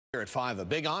Here at 5, a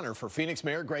big honor for Phoenix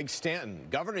Mayor Greg Stanton.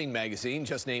 Governing Magazine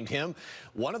just named him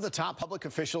one of the top public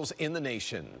officials in the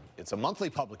nation. It's a monthly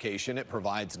publication. It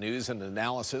provides news and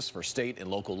analysis for state and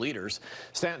local leaders.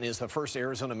 Stanton is the first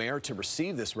Arizona mayor to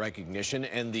receive this recognition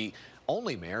and the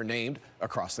only mayor named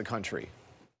across the country.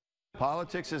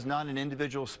 Politics is not an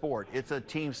individual sport, it's a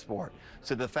team sport.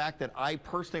 So the fact that I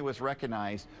personally was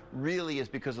recognized really is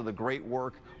because of the great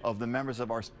work of the members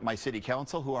of my city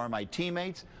council, who are my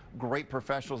teammates, great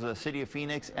professionals of the city of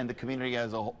Phoenix and the community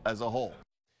as a whole.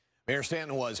 Mayor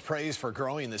Stanton was praised for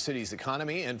growing the city's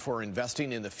economy and for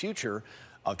investing in the future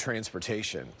of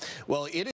transportation. Well, it is